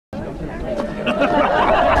Hi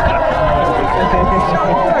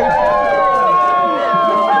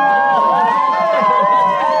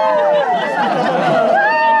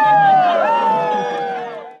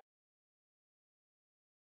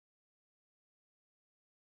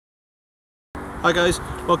guys,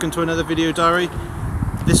 welcome to another video diary.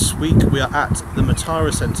 This week we are at the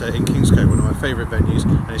Matara Centre in Kingscote, one of my favourite venues,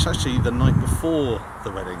 and it's actually the night before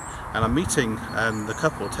the wedding, and I'm meeting the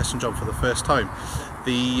couple, Tess and John, for the first time.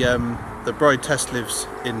 The bride, Tess, lives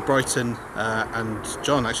in Brighton and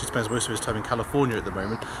John actually spends most of his time in California at the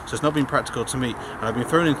moment, so it's not been practical to meet, and I've been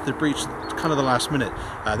thrown into the breach kind of the last minute.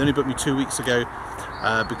 They only booked me 2 weeks ago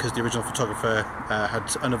because the original photographer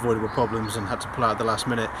had unavoidable problems and had to pull out at the last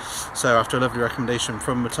minute. So after a lovely recommendation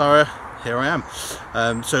from Matara, here I am.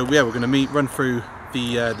 So yeah, we're going to meet, run through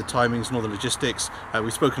the timings and all the logistics.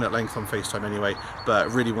 We've spoken at length on FaceTime anyway,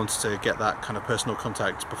 but really wanted to get that kind of personal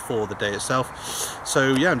contact before the day itself.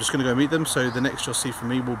 So yeah, I'm just going to go meet them, so the next you'll see from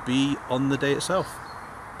me will be on the day itself.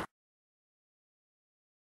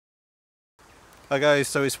 Hi guys,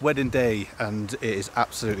 so it's wedding day and it is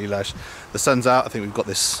absolutely lush. The sun's out, I think we've got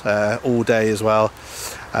this all day as well.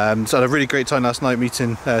 So I had a really great time last night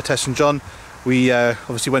meeting Tess and John. We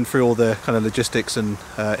obviously went through all the kind of logistics and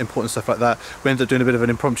important stuff like that. We ended up doing a bit of an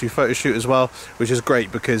impromptu photo shoot as well, which is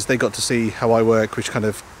great because they got to see how I work, which kind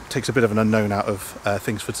of takes a bit of an unknown out of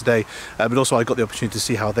things for today. But also I got the opportunity to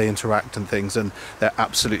see how they interact and things, and they're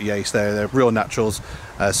absolutely ace. They're real naturals,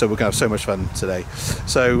 so we're going to have so much fun today.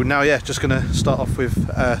 So now, yeah, just going to start off with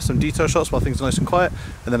some detail shots while things are nice and quiet,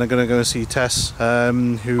 and then I'm going to go and see Tess,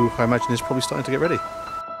 who I imagine is probably starting to get ready.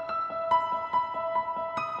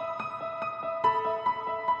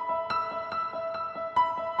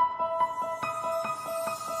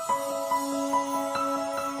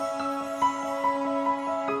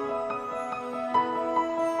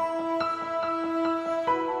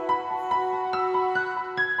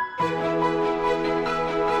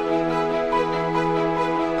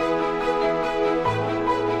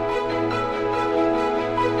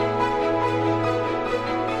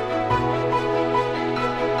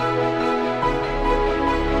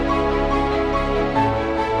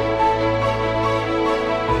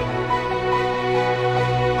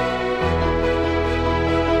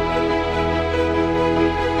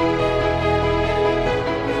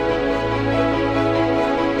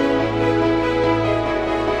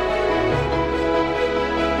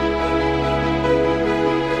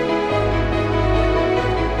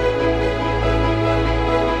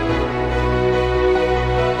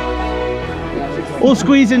 All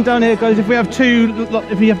squeeze in down here, guys. If we have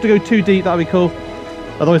if you have to go too deep, that'd be cool.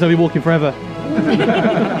 Otherwise I'll be walking forever.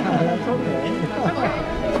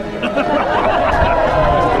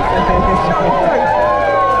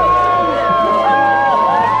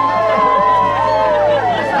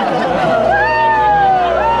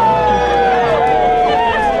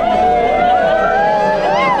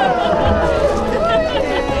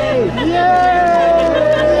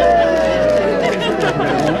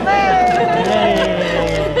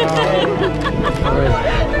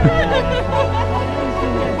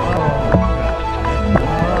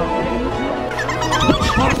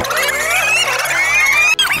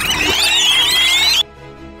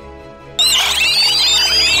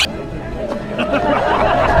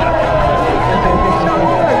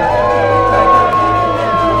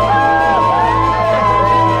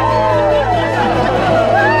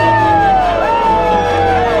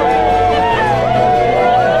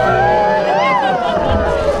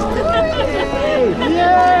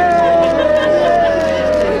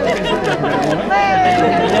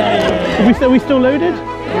 Are we still loaded?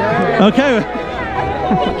 Yeah. Okay.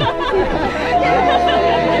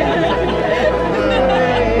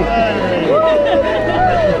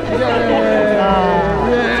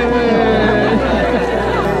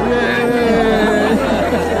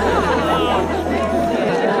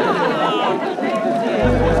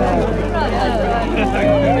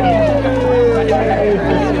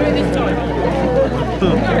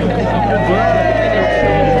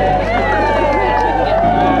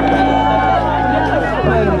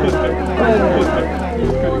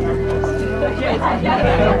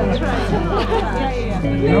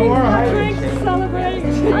 No more drinks to celebrate.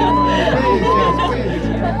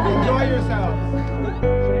 Enjoy yourselves.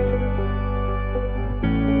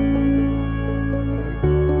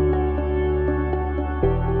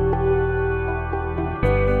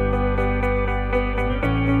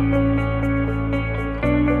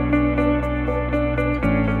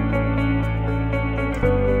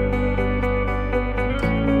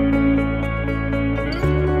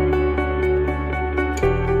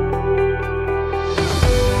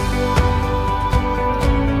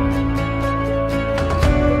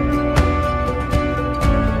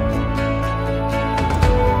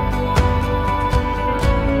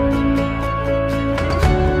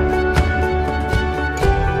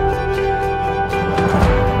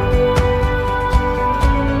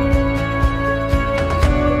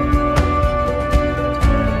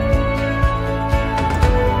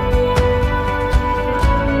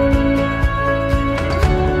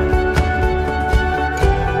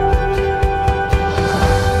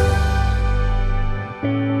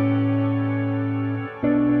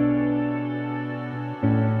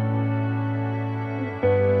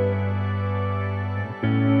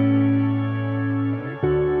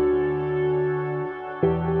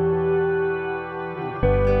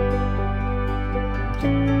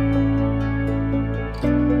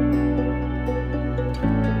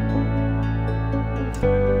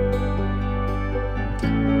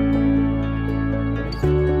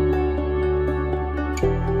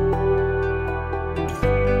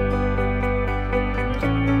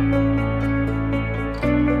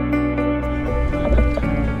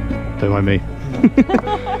 Don't mind me.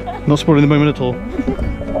 Not spoiling the moment at all.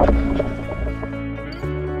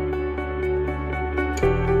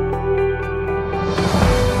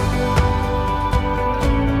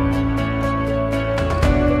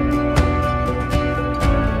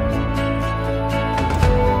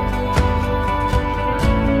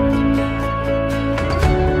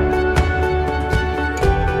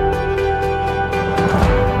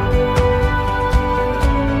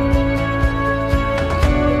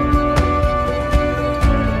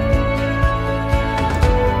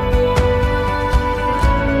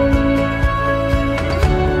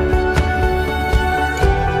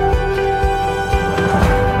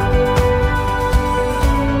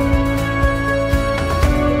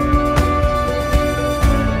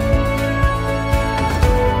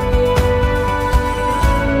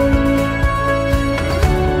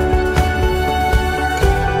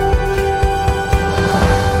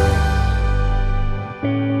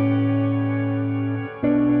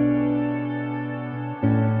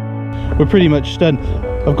 We're pretty much done.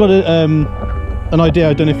 I've got an idea.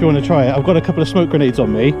 I don't know if you want to try it. I've got a couple of smoke grenades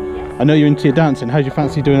on me. I know you're into your dancing. How do you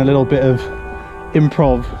fancy doing a little bit of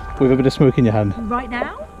improv with a bit of smoke in your hand? Right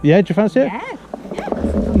now? Yeah, do you fancy it? Yeah,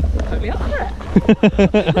 totally up for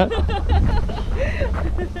it.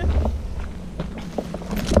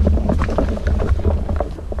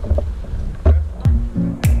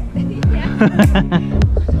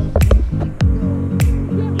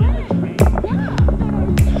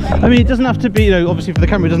 I mean, it doesn't have to be, you know, obviously for the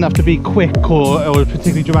camera it doesn't have to be quick or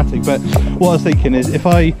particularly dramatic, but what I was thinking is if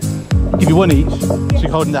I give you one each, so you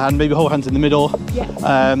can hold in the hand, maybe hold hands in the middle.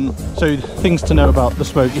 So things to know about the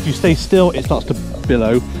smoke: if you stay still, it starts to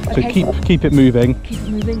billow, so keep it moving. Keep it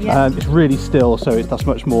moving, yeah. It's really still, so that's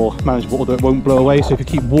much more manageable, although it won't blow away. So if you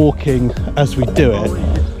keep walking as we do it,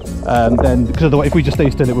 then, because otherwise if we just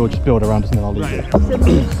stay still it will just build around us and then I'll lose you.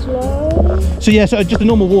 So yeah, so just a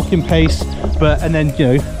normal walking pace, and then, you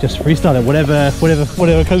know, just freestyle it, whatever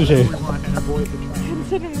comes to you.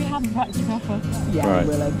 Considering we haven't practiced proper. Yeah, right.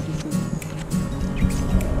 we will.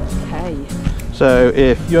 Okay. So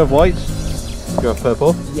if you have white, you have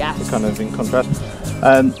purple. Yes. Kind of in contrast.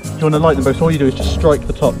 If you want to light them both, all you do is just strike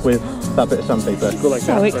the top with that bit of sandpaper. So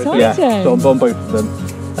exciting. Yeah, so on both of them.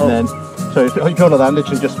 And then, so if you hold that,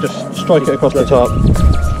 literally just strike it across the top.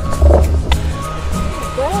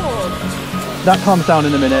 That calms down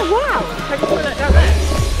in a minute. Oh, wow. Can you put it down there?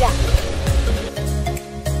 Yeah.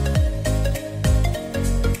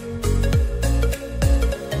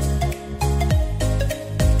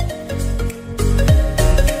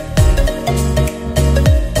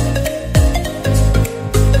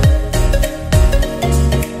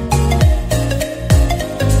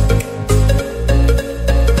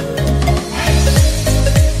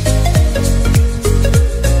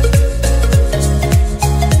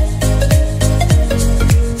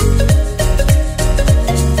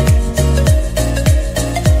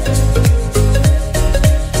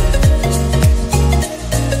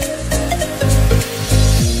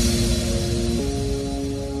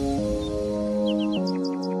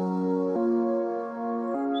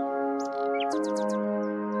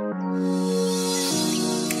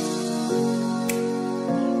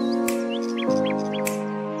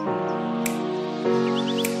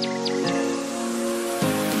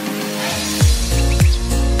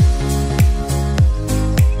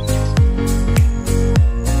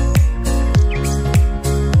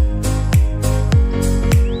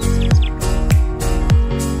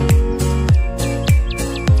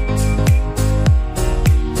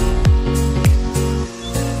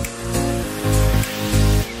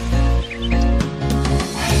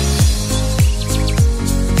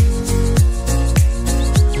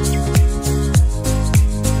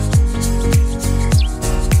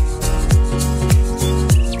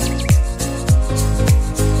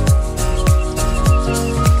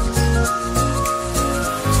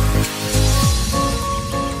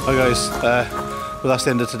 Hi guys, well that's the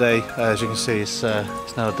end of today. As you can see, it's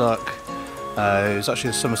now dark. It was actually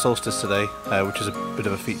the summer solstice today, which is a bit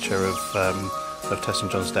of a feature of Tess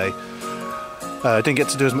and John's day. I didn't get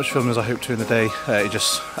to do as much filming as I hoped to in the day. It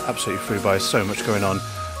just absolutely flew by, so much going on.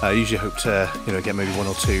 I usually hope to, you know, get maybe one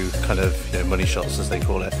or two kind of, you know, money shots as they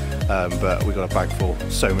call it, but we got a bag full.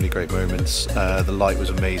 So many great moments. The light was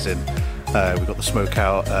amazing. We got the smoke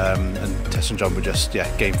out, and Tess and John were just, yeah,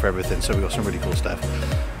 game for everything. So we got some really cool stuff.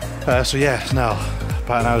 So yeah, now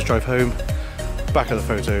about an hour's drive home. Back at the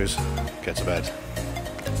photos. Get to bed.